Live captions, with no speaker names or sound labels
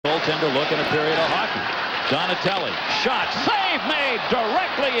goaltender look in a period of hockey. Donatelli, shot, save made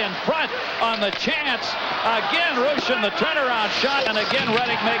directly in front on the chance. Again, Rushin, the turnaround shot, and again,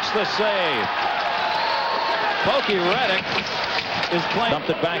 Reddick makes the save. Pokey Reddick is playing. Dumped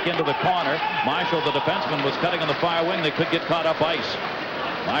it back into the corner. Marshall, the defenseman, was cutting on the far wing. They could get caught up ice.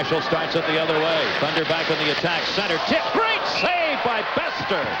 Marshall starts it the other way. Thunder back in the attack. Center tip. Great save by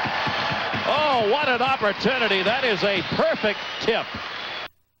Bester. Oh, what an opportunity. That is a perfect tip.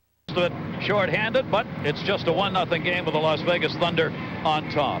 Short-handed, but it's just a 1-0 game with the Las Vegas Thunder on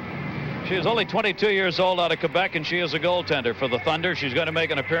top. She is only 22 years old out of Quebec, and she is a goaltender for the Thunder. She's going to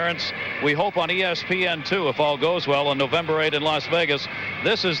make an appearance, we hope, on ESPN2 if all goes well on November 8 in Las Vegas.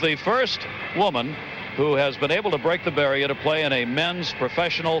 This is the first woman who has been able to break the barrier to play in a men's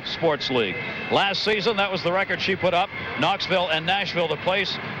professional sports league. Last season, that was the record she put up. Knoxville and Nashville, the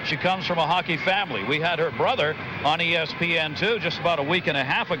place. She comes from a hockey family. We had her brother on ESPN2 just about a week and a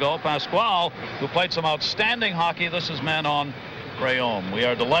half ago, Pasquale, who played some outstanding hockey. This is Manon Rhéaume. We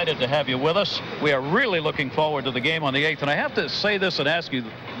are delighted to have you with us. We are really looking forward to the game on the 8th. And I have to say this and ask you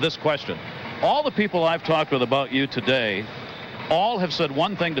this question. All the people I've talked with about you today all have said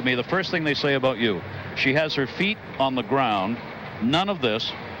one thing to me. The first thing they say about you: she has her feet on the ground. None of this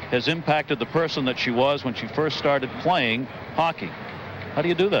has impacted the person that she was when she first started playing hockey. How do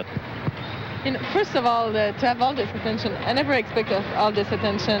you do that? You know, first of all, to have all this attention, I never expected all this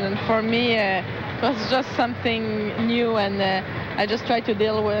attention, and for me it was just something new, and I just tried to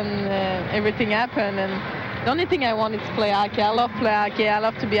deal when everything happened. And the only thing I want is to play hockey. I love play hockey. I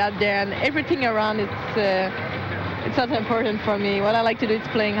love to be out there, and everything around it's not important for me. What I like to do is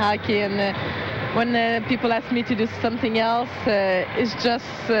playing hockey, and when people ask me to do something else, it's just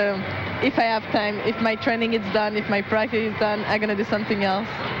if I have time, if my training is done, if my practice is done, I'm going to do something else.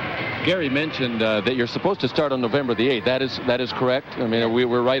 Gary mentioned that you're supposed to start on November the 8th. That is correct. I mean,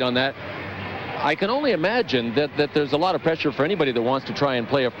 we're right on that. I can only imagine that there's a lot of pressure for anybody that wants to try and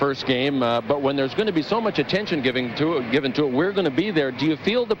play a first game, but when there's going to be so much attention given to it, we're going to be there. Do you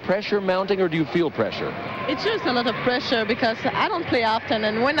feel the pressure mounting, or do you feel pressure? It's just a lot of pressure because I don't play often,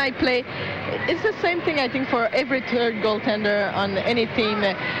 and when I play, it's the same thing I think for every third goaltender on any team.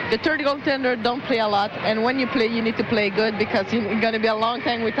 The third goaltender don't play a lot, and when you play, you need to play good because you're going to be a long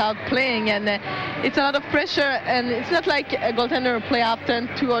time without playing, and it's a lot of pressure. And it's not like a goaltender play often,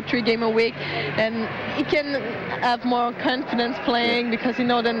 2 or 3 games a week, and he can have more confidence playing because you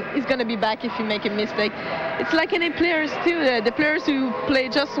know then he's going to be back if you make a mistake. It's like any players too. The players who play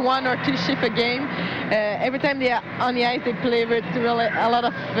just 1 or 2 shifts a game, every time they are on the ice, they play with really a lot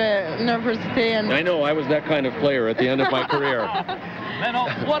of nervousity. And I know I was that kind of player at the end of my career.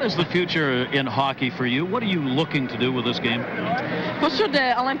 Manon, what is the future in hockey for you? What are you looking to do with this game? For sure,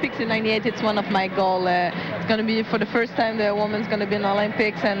 the Olympics in '98, it's one of my goals. It's going to be for the first time the woman's going to be in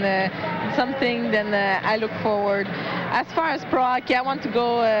Olympics, and it's something then I look forward. As far as pro hockey, I want to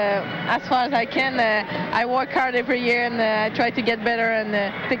go as far as I can. I work hard every year, and I try to get better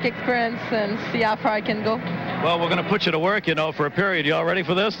and take experience and see how far I can go. Well, we're going to put you to work, you know, for a period. You all ready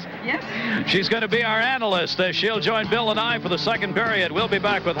for this? Yes. She's going to be our analyst. She'll join Bill and I for the second period. We'll be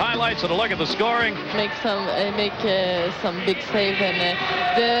back with highlights and a look at the scoring. Make some big saves, and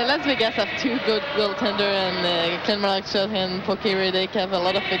the Las Vegas have 2 good goaltenders, and Glenn Marshall and Pokey Reddick have a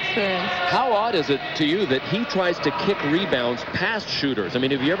lot of experience. How odd is it to you that he tries to kick rebounds past shooters? I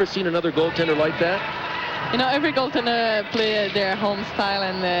mean, have you ever seen another goaltender like that? You know, every goaltender play their home style,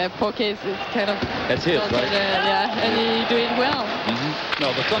 and Pokey is kind of... That's his, right? Yeah, and he do it well.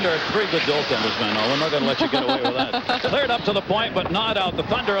 No, the Thunder are 3 good goaltenders, man. No, we're not going to let you get away with that. Cleared up to the point, but not out. The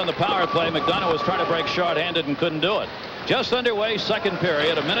Thunder on the power play. McDonough was trying to break short-handed and couldn't do it. Just underway, second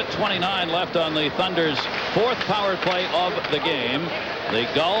period. 1:29 left on the Thunder's 4th power play of the game. The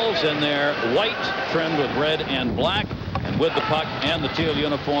Gulls in their white, trimmed with red and black, and with the puck and the teal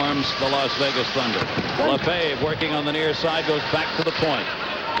uniforms, the Las Vegas Thunder. Lefebvre working on the near side, goes back to the point.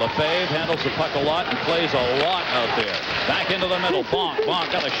 Lefebvre handles the puck a lot and plays a lot out there. Back into the middle. Bonk.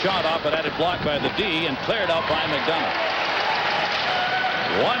 Bonk got a shot off, but had it blocked by the D and cleared out by McDonough.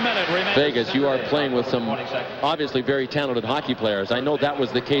 1 minute remaining. Vegas, you are playing with some obviously very talented hockey players. I know that was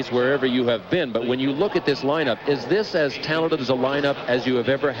the case wherever you have been, but when you look at this lineup, is this as talented as a lineup as you have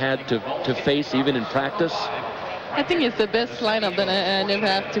ever had to face, even in practice? I think it's the best lineup that I never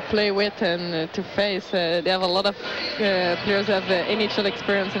have to play with and to face. They have a lot of players who have NHL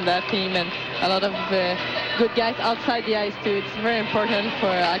experience in that team, and a lot of good guys outside the ice too. It's very important for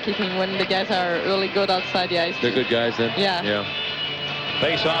a hockey team when the guys are really good outside the ice. They're good guys then? Yeah.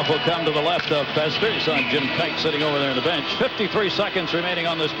 Face-off will come to the left of Pesters on Jim Kite sitting over there on the bench. 53 seconds remaining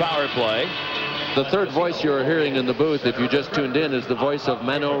on this power play. The third voice you're hearing in the booth, if you just tuned in, is the voice of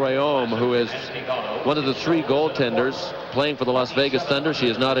Manon Rhéaume, who is one of the 3 goaltenders playing for the Las Vegas Thunder. She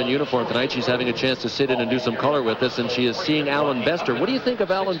is not in uniform tonight. She's having a chance to sit in and do some color with us, and she is seeing Alan Bester. What do you think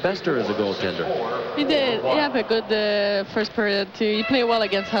of Alan Bester as a goaltender? He did. He had a good first period too. He played well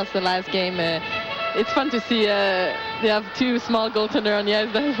against us the last game. It's fun to see they have 2 small goaltenders on the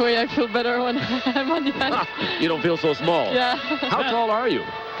ice. That way I feel better when I'm on the ice. You don't feel so small. Yeah. How tall are you?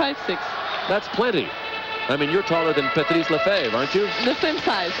 5'6". That's plenty. I mean, you're taller than Patrice Lefebvre, aren't you? The same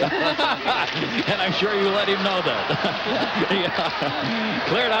size. And I'm sure you let him know that. Yeah.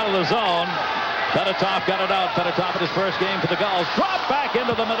 Cleared out of the zone. Fedotov got it out. Fedotov at his first game for the Gulls. Dropped back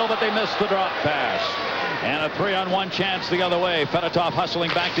into the middle, but they missed the drop pass. And a 3-on-1 chance the other way. Fedotov hustling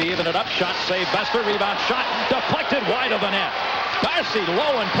back to even it up. Shot saved. Bester rebound shot deflected wide of the net. Darcy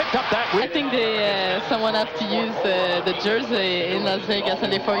low and picked up that. I think someone has to use the jersey in Las Vegas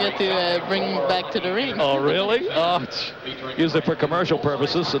and they forget to bring it back to the ring. Oh, really? Oh, used it for commercial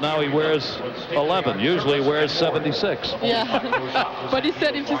purposes, so now he wears 11. Usually he wears 76. Yeah. But he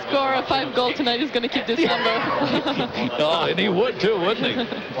said if you score a 5 goal tonight, he's going to keep this number. Oh, and he would too, wouldn't he?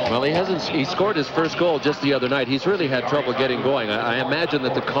 Well, he scored his first goal just the other night. He's really had trouble getting going. I imagine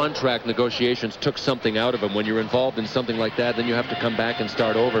that the contract negotiations took something out of him. When you're involved in something like that, then you have to come back and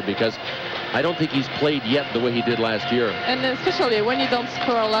start over, because I don't think he's played yet the way he did last year. And especially when you don't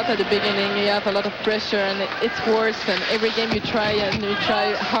score a lot at the beginning, you have a lot of pressure and it's worse, and every game you try and you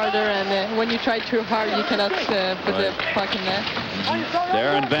try harder, and when you try too hard you cannot put the puck in there.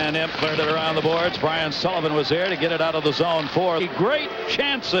 Darren Van Imp cleared it around the boards. Brian Sullivan was there to get it out of the zone 4. Great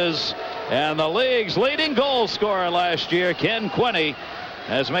chances, and the league's leading goal scorer last year, Ken Quinney,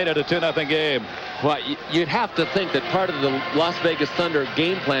 has made it a 2-0 game. Well, you'd have to think that part of the Las Vegas Thunder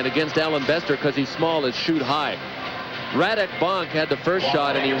game plan against Alan Bester, because he's small, is shoot high. Radek Bonk had the first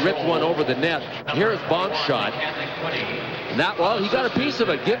shot and he ripped one over the net. Here's Bonk's shot. Well, he got a piece of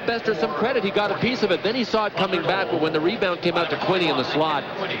it. Give Bester some credit. He got a piece of it. Then he saw it coming back, but when the rebound came out to Quinney in the slot,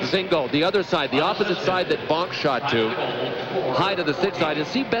 Zingo, the other side, the opposite side that Bonk shot to, high to the 6 side. And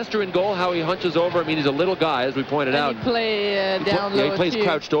see Bester in goal, how he hunches over. I mean, he's a little guy, as we pointed out. He play down low. Yeah, he plays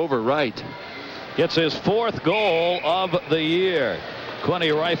crouched over, right. Gets his 4th goal of the year.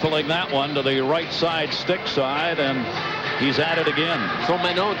 Quinney rifling that one to the right side stick side, and he's at it again. So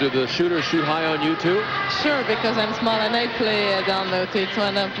Manon, do the shooters shoot high on you too? Sure, because I'm small and I play down low too. It's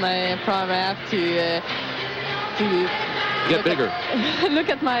one of my problems. I have to get bigger. Look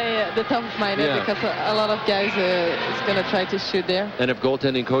at the top of my net, because a lot of guys is going to try to shoot there. And if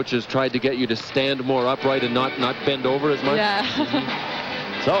goaltending coaches tried to get you to stand more upright and not bend over as much? Yeah.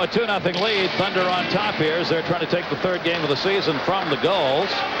 So a 2-0 lead. Thunder on top here as they're trying to take the 3rd game of the season from the Gulls,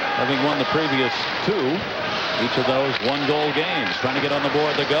 having won the previous 2. Each of those 1-goal games. Trying to get on the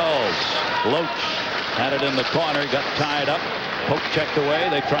board, the Gulls. Loach had it in the corner, got tied up. Poke checked away.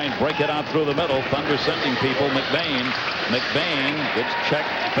 They try and break it out through the middle. Thunder sending people. McBain gets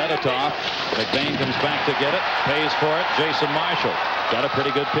checked. Fedotov. McBain comes back to get it. Pays for it. Jason Marshall got a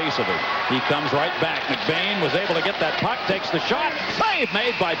pretty good piece of it. He comes right back. McBain was able to get that puck. Takes the shot. Save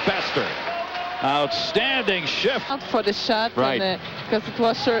made by Bester. Outstanding shift. Out for the shot. Right. Because it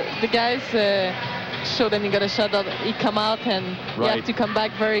was sure the guys showed him he got a shot that he come out and he had to come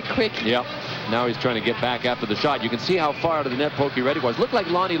back very quick. Yep. Now he's trying to get back after the shot. You can see how far out of the net Pokey Reddy was. Looked like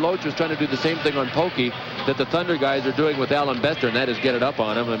Lonnie Loach was trying to do the same thing on Pokey that the Thunder guys are doing with Alan Bester, and that is get it up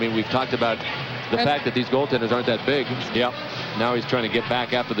on him. I mean, we've talked about the fact that these goaltenders aren't that big. Yep. Now he's trying to get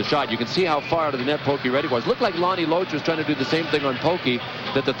back after the shot. You can see how far out of the net Pokey Reddy was. Looked like Lonnie Loach was trying to do the same thing on Pokey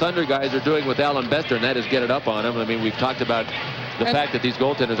that the Thunder guys are doing with Alan Bester, and that is get it up on him. I mean, we've talked about the fact that these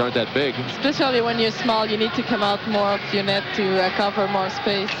goaltenders aren't that big. Especially when you're small, you need to come out more of your net to cover more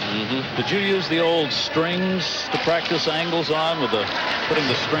space. Did you use the old strings to practice angles on with putting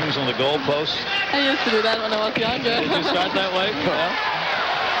the strings on the goalposts? I used to do that when I was younger. Did you start that way? Yeah.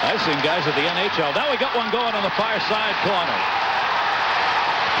 I've seen guys at the NHL. Now we got one going on the far side corner.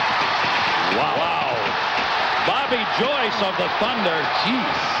 Wow. Bobby Joyce of the Thunder.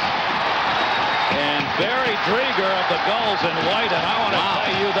 Jeez. And Barry Drieger of the Gulls in white. And I want to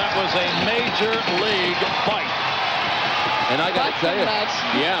tell you, that was a major league fight. And I got to tell you,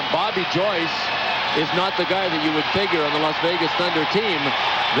 Bobby Joyce is not the guy that you would figure on the Las Vegas Thunder team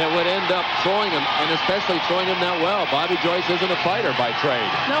that would end up throwing him, and especially throwing him that well. Bobby Joyce isn't a fighter by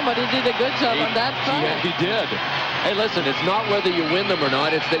trade. No, but he did a good job on that front. Yeah, he did. Hey, listen, it's not whether you win them or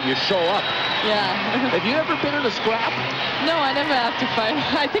not, it's that you show up. Yeah. Have you ever been in a scrap? No, I never have to fight.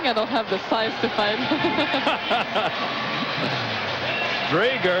 I think I don't have the size to fight.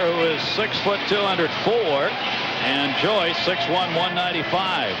 Drieger, who is 6'2", 204, and Joyce, 6'1",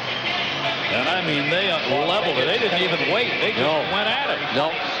 195. And I mean, they leveled it. They didn't even wait. They just went at it. No.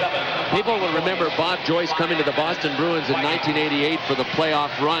 People will remember Bob Joyce coming to the Boston Bruins in 1988 for the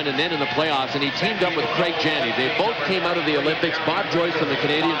playoff run, and then in the playoffs, and he teamed up with Craig Janney. They both came out of the Olympics. Bob Joyce from the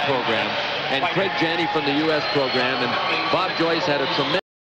Canadian program, and Craig Janney from the U.S. program. And Bob Joyce had a tremendous